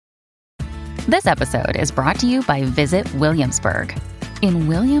This episode is brought to you by Visit Williamsburg. In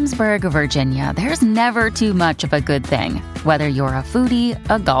Williamsburg, Virginia, there's never too much of a good thing. Whether you're a foodie,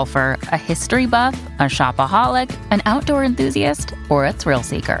 a golfer, a history buff, a shopaholic, an outdoor enthusiast, or a thrill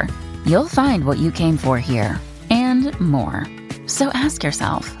seeker, you'll find what you came for here and more. So ask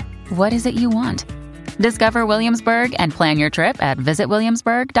yourself, what is it you want? Discover Williamsburg and plan your trip at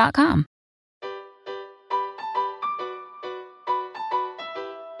visitwilliamsburg.com.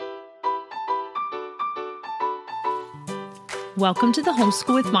 Welcome to the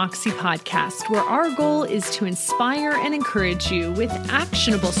Homeschool with Moxie podcast, where our goal is to inspire and encourage you with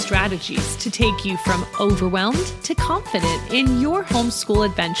actionable strategies to take you from overwhelmed to confident in your homeschool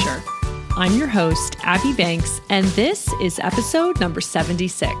adventure. I'm your host, Abby Banks, and this is episode number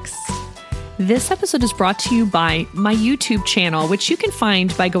 76. This episode is brought to you by my YouTube channel, which you can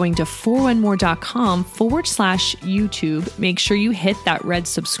find by going to 41more.com/YouTube. Make sure you hit that red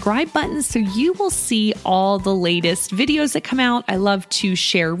subscribe button so you will see all the latest videos that come out. I love to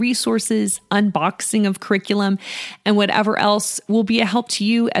share resources, unboxing of curriculum, and whatever else will be a help to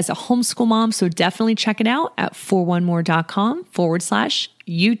you as a homeschool mom. So definitely check it out at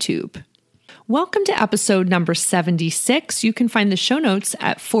 41more.com/YouTube. Welcome to episode number 76. You can find the show notes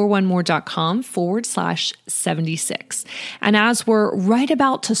at 41more.com/76. And as we're right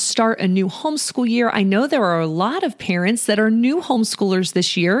about to start a new homeschool year, I know there are a lot of parents that are new homeschoolers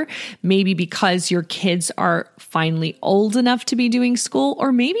this year, maybe because your kids are finally old enough to be doing school,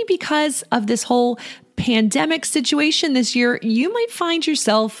 or maybe because of this whole pandemic situation this year, you might find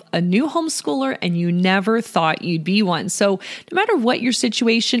yourself a new homeschooler and you never thought you'd be one. So no matter what your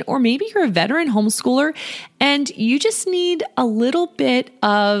situation, or maybe you're a veteran homeschooler and you just need a little bit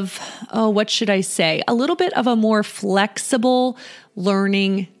of, a little bit of a more flexible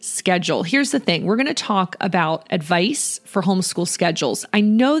learning schedule. Here's the thing. We're going to talk about advice for homeschool schedules. I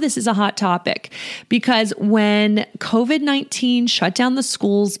know this is a hot topic because when COVID-19 shut down the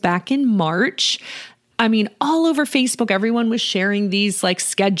schools back in March, all over Facebook, everyone was sharing these like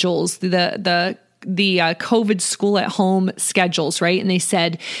schedules, the COVID school at home schedules, right? And they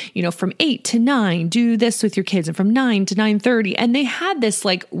said, from 8 to 9, do this with your kids, and from 9 to 9:30. And they had this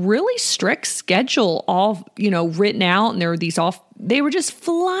like really strict schedule all, written out. And there were they were just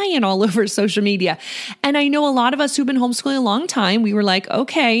flying all over social media. And I know a lot of us who've been homeschooling a long time, we were like,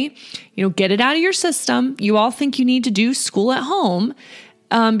 okay, get it out of your system. You all think you need to do school at home.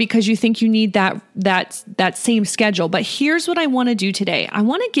 Because you think you need that same schedule. But here's what I want to do today. I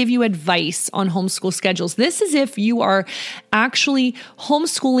want to give you advice on homeschool schedules. This is if you are actually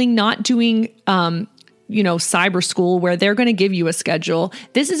homeschooling, not doing, cyber school where they're going to give you a schedule.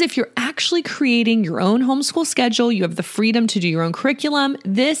 This is if you're actually creating your own homeschool schedule. You have the freedom to do your own curriculum.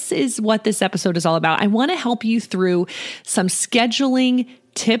 This is what this episode is all about. I want to help you through some scheduling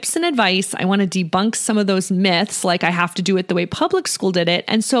tips and advice. I want to debunk some of those myths, like I have to do it the way public school did it.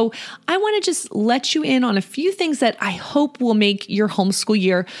 And so I want to just let you in on a few things that I hope will make your homeschool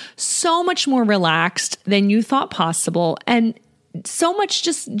year so much more relaxed than you thought possible, and so much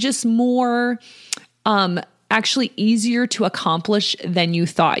just more actually easier to accomplish than you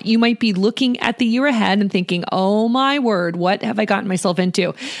thought. You might be looking at the year ahead and thinking, oh my word, what have I gotten myself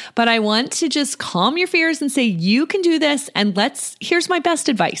into? But I want to just calm your fears and say, you can do this. And here's my best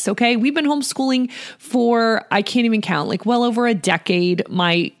advice. Okay. We've been homeschooling for, I can't even count, like well over a decade.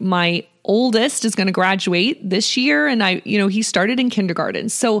 My oldest is going to graduate this year. And he started in kindergarten.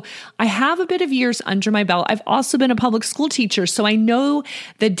 So I have a bit of years under my belt. I've also been a public school teacher. So I know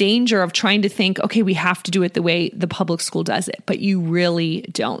the danger of trying to think, okay, we have to do it the way the public school does it, but you really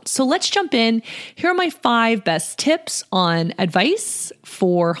don't. So let's jump in. Here are my 5 best tips on advice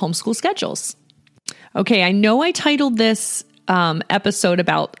for homeschool schedules. Okay. I know I titled this episode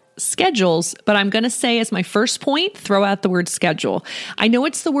about schedules, but I'm going to say as my first point, throw out the word schedule. I know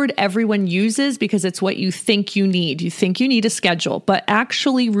it's the word everyone uses because it's what you think you need. You think you need a schedule, but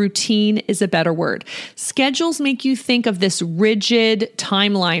actually routine is a better word. Schedules make you think of this rigid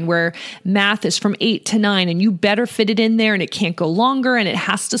timeline where math is from 8 to 9 and you better fit it in there and it can't go longer and it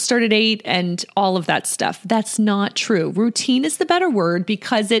has to start at 8 and all of that stuff. That's not true. Routine is the better word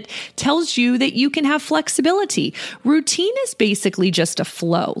because it tells you that you can have flexibility. Routine is basically just a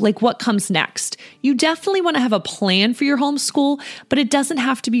flow. Like what comes next. You definitely want to have a plan for your homeschool, but it doesn't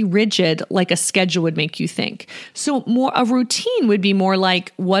have to be rigid like a schedule would make you think. So a routine would be more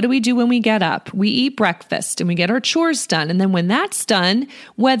like, what do we do when we get up? We eat breakfast and we get our chores done. And then when that's done,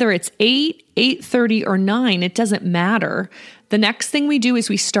 whether it's 8, 8:30 or 9, it doesn't matter. The next thing we do is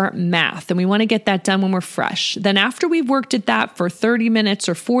we start math, and we want to get that done when we're fresh. Then after we've worked at that for 30 minutes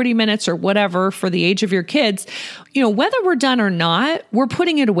or 40 minutes or whatever for the age of your kids, whether we're done or not, we're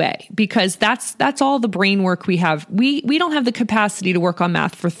putting it away because that's all the brain work we have. We don't have the capacity to work on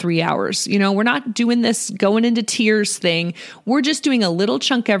math for 3 hours. We're not doing this going into tears thing. We're just doing a little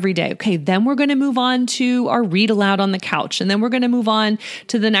chunk every day. Okay, then we're going to move on to our read aloud on the couch, and then we're going to move on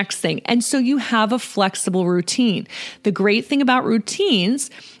to the next thing. And so you have a flexible routine. The great thing about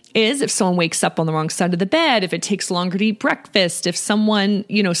routines is if someone wakes up on the wrong side of the bed, if it takes longer to eat breakfast, if someone,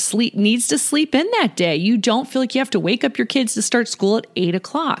 needs to sleep in that day, you don't feel like you have to wake up your kids to start school at 8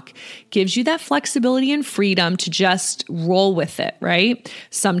 o'clock. Gives you that flexibility and freedom to just roll with it, right?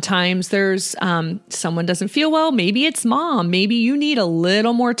 Sometimes there's someone doesn't feel well. Maybe it's mom. Maybe you need a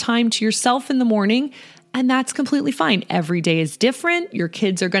little more time to yourself in the morning. And that's completely fine. Every day is different. Your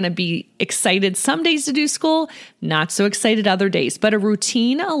kids are going to be excited some days to do school, not so excited other days. But a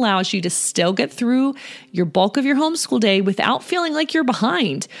routine allows you to still get through your bulk of your homeschool day without feeling like you're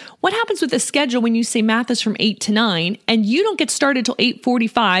behind. What happens with a schedule when you say math is from 8 to 9 and you don't get started till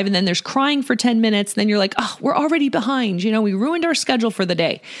 8:45 and then there's crying for 10 minutes, then you're like, oh, we're already behind. We ruined our schedule for the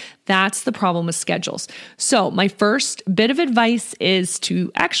day. That's the problem with schedules. So my first bit of advice is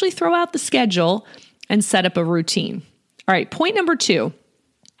to actually throw out the schedule and set up a routine. All right, point number 2,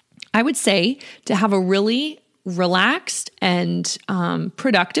 I would say to have a really relaxed and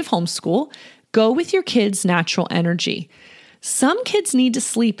productive homeschool, go with your kids' natural energy. Some kids need to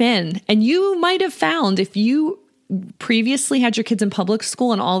sleep in, and you might have found if you previously had your kids in public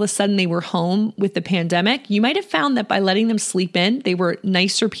school and all of a sudden they were home with the pandemic, you might have found that by letting them sleep in, they were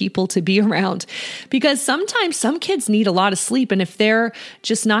nicer people to be around. Because sometimes some kids need a lot of sleep, and if they're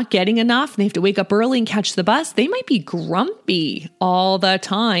just not getting enough and they have to wake up early and catch the bus, they might be grumpy all the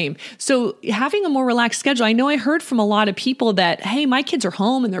time. So having a more relaxed schedule, I know I heard from a lot of people that, hey, my kids are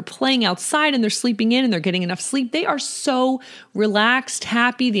home and they're playing outside and they're sleeping in and they're getting enough sleep. They are so relaxed,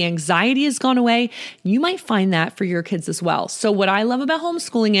 happy, the anxiety has gone away. You might find that for your kids as well. So what I love about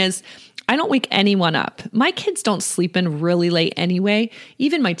homeschooling is I don't wake anyone up. My kids don't sleep in really late anyway.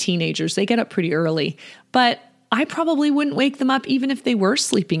 Even my teenagers, they get up pretty early. But I probably wouldn't wake them up even if they were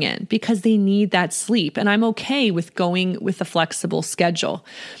sleeping in because they need that sleep. And I'm okay with going with a flexible schedule.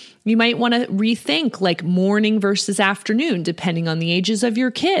 You might want to rethink like morning versus afternoon, depending on the ages of your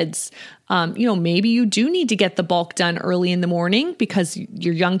kids. Maybe you do need to get the bulk done early in the morning because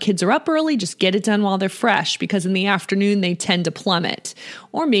your young kids are up early. Just get it done while they're fresh because in the afternoon, they tend to plummet.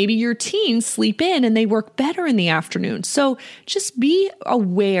 Or maybe your teens sleep in and they work better in the afternoon. So just be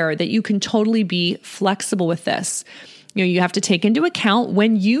aware that you can totally be flexible with this. You have to take into account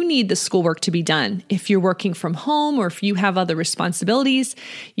when you need the schoolwork to be done. If you're working from home or if you have other responsibilities,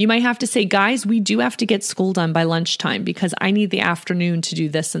 you might have to say, guys, we do have to get school done by lunchtime because I need the afternoon to do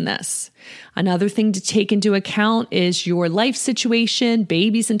this and this. Another thing to take into account is your life situation,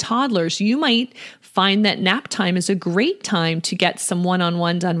 babies and toddlers. You might find that nap time is a great time to get some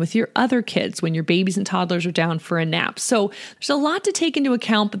one-on-one done with your other kids when your babies and toddlers are down for a nap. So there's a lot to take into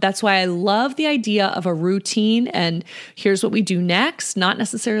account, but that's why I love the idea of a routine and here's what we do next, not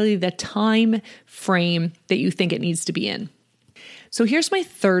necessarily the time frame that you think it needs to be in. So here's my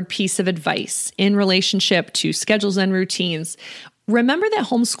third piece of advice in relationship to schedules and routines. Remember that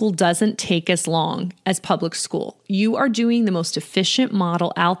homeschool doesn't take as long as public school. You are doing the most efficient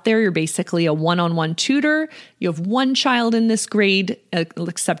model out there. You're basically a one-on-one tutor. You have one child in this grade,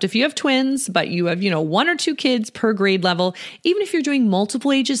 except if you have twins, but you have, 1 or 2 kids per grade level. Even if you're doing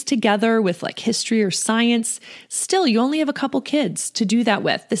multiple ages together with like history or science, still you only have a couple kids to do that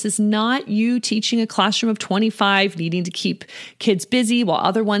with. This is not you teaching a classroom of 25, needing to keep kids busy while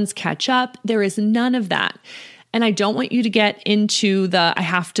other ones catch up. There is none of that. And I don't want you to get into I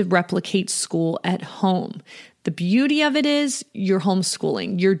have to replicate school at home. The beauty of it is you're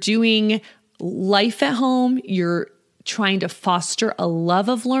homeschooling. You're doing life at home. You're trying to foster a love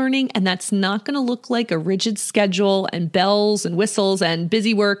of learning. And that's not going to look like a rigid schedule and bells and whistles and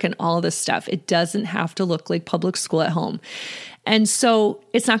busy work and all this stuff. It doesn't have to look like public school at home. And so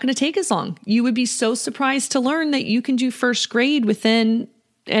it's not going to take as long. You would be so surprised to learn that you can do first grade within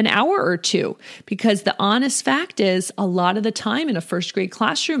an hour or 2, because the honest fact is a lot of the time in a first grade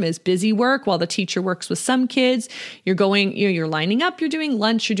classroom is busy work while the teacher works with some kids. You're going, you're lining up, you're doing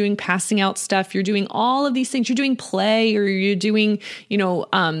lunch, you're doing passing out stuff, you're doing all of these things, you're doing play, or you're doing,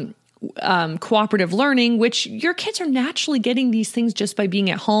 cooperative learning, which your kids are naturally getting these things just by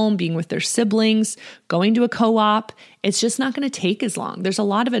being at home, being with their siblings, going to a co-op. It's just not going to take as long. There's a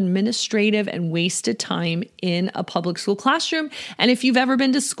lot of administrative and wasted time in a public school classroom. And if you've ever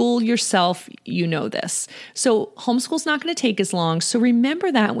been to school yourself, you know this. So homeschool's not going to take as long. So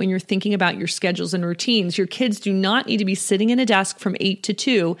remember that when you're thinking about your schedules and routines. Your kids do not need to be sitting in a desk from 8 to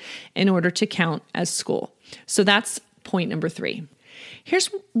 2 in order to count as school. So that's point number 3. Here's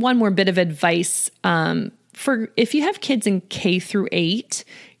one more bit of advice for if you have kids in K through 8,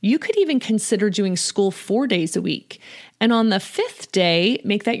 you could even consider doing school 4 days a week. And on the 5th day,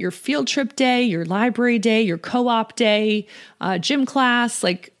 make that your field trip day, your library day, your co-op day, gym class,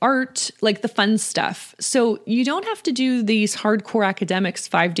 like art, like the fun stuff. So you don't have to do these hardcore academics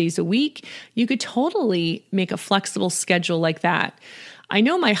 5 days a week. You could totally make a flexible schedule like that. I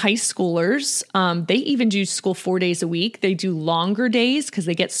know my high schoolers, they even do school 4 days a week. They do longer days because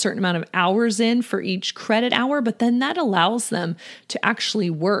they get a certain amount of hours in for each credit hour, but then that allows them to actually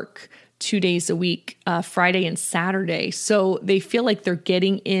work 2 days a week, Friday and Saturday. So they feel like they're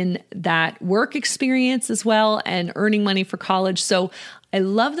getting in that work experience as well and earning money for college. So I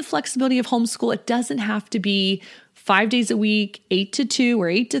love the flexibility of homeschool. It doesn't have to be 5 days a week, 8 to 2 or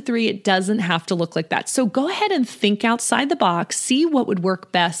 8 to 3. It doesn't have to look like that. So go ahead and think outside the box, see what would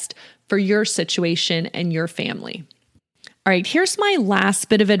work best for your situation and your family. All right, here's my last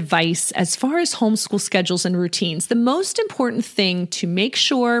bit of advice as far as homeschool schedules and routines. The most important thing to make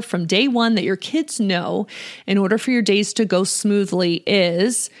sure from day one that your kids know in order for your days to go smoothly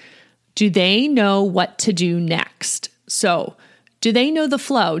is, do they know what to do next? So, do they know the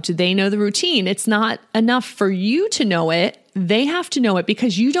flow? Do they know the routine? It's not enough for you to know it. They have to know it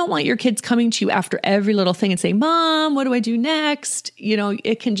because you don't want your kids coming to you after every little thing and saying, Mom, what do I do next? You know,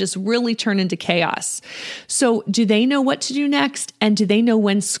 it can just really turn into chaos. So do they know what to do next? And do they know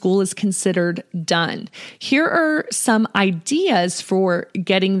when school is considered done? Here are some ideas for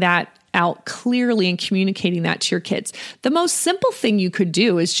getting that out clearly and communicating that to your kids. The most simple thing you could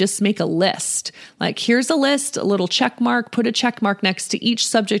do is just make a list. Like, here's a list, a little check mark, put a check mark next to each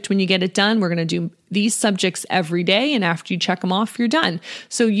subject when you get it done. We're going to do these subjects every day. And after you check them off, you're done.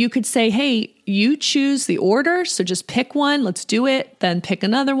 So you could say, hey, you choose the order. So just pick one, let's do it. Then pick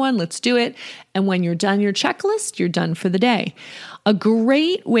another one, let's do it. And when you're done your checklist, you're done for the day. A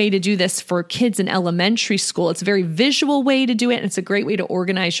great way to do this for kids in elementary school, it's a very visual way to do it, and it's a great way to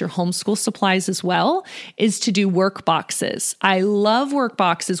organize your homeschool supplies as well, is to do work boxes. I love work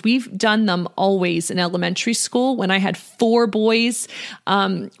boxes. We've done them always in elementary school. When I had 4 boys,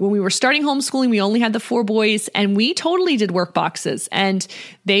 when we were starting homeschooling, we only had the 4 boys, and we totally did work boxes. And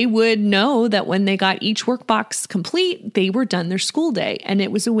they would know that when they got each work box complete, they were done their school day. And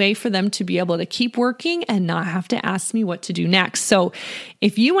it was a way for them to be able to keep working and not have to ask me what to do next. So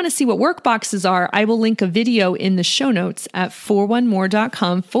if you want to see what work boxes are, I will link a video in the show notes at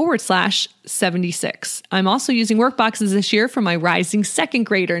 4onemore.com/76. I'm also using work boxes this year for my rising 2nd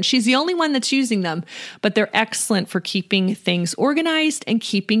grader, and she's the only one that's using them, but they're excellent for keeping things organized and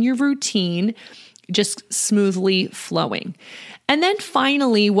keeping your routine just smoothly flowing. And then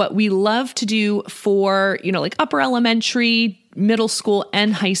finally, what we love to do for, like upper elementary, middle school,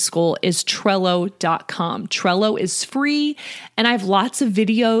 and high school is Trello.com. Trello is free, and I have lots of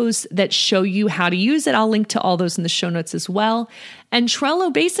videos that show you how to use it. I'll link to all those in the show notes as well. And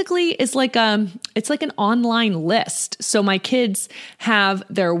Trello basically is it's like an online list. So my kids have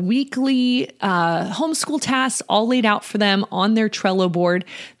their weekly homeschool tasks all laid out for them on their Trello board.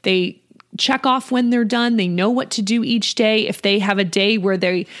 They check off when they're done. They know what to do each day. If they have a day where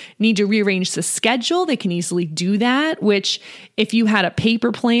they need to rearrange the schedule, they can easily do that, which if you had a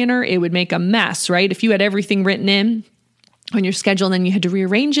paper planner, it would make a mess, right? If you had everything written in on your schedule and then you had to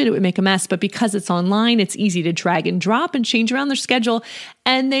rearrange it, it would make a mess. But because it's online, it's easy to drag and drop and change around their schedule.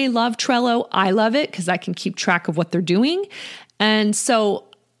 And they love Trello. I love it because I can keep track of what they're doing. And so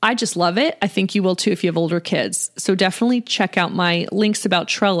I just love it. I think you will too if you have older kids. So definitely check out my links about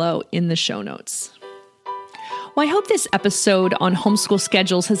Trello in the show notes. Well, I hope this episode on homeschool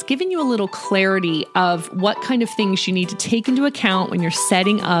schedules has given you a little clarity of what kind of things you need to take into account when you're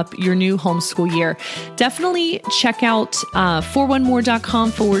setting up your new homeschool year. Definitely check out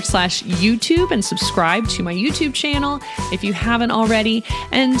 4onemore.com/YouTube and subscribe to my YouTube channel if you haven't already.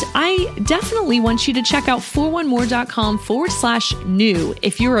 And I definitely want you to check out 4onemore.com/new.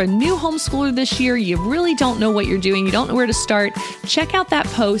 If you're a new homeschooler this year, you really don't know what you're doing, you don't know where to start, check out that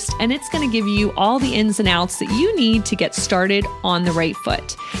post, and it's going to give you all the ins and outs that you you need to get started on the right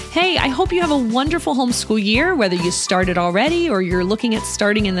foot. Hey, I hope you have a wonderful homeschool year, whether you started already or you're looking at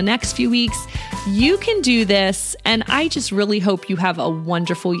starting in the next few weeks. You can do this, and I just really hope you have a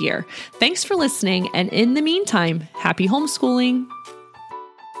wonderful year. Thanks for listening, and in the meantime, happy homeschooling.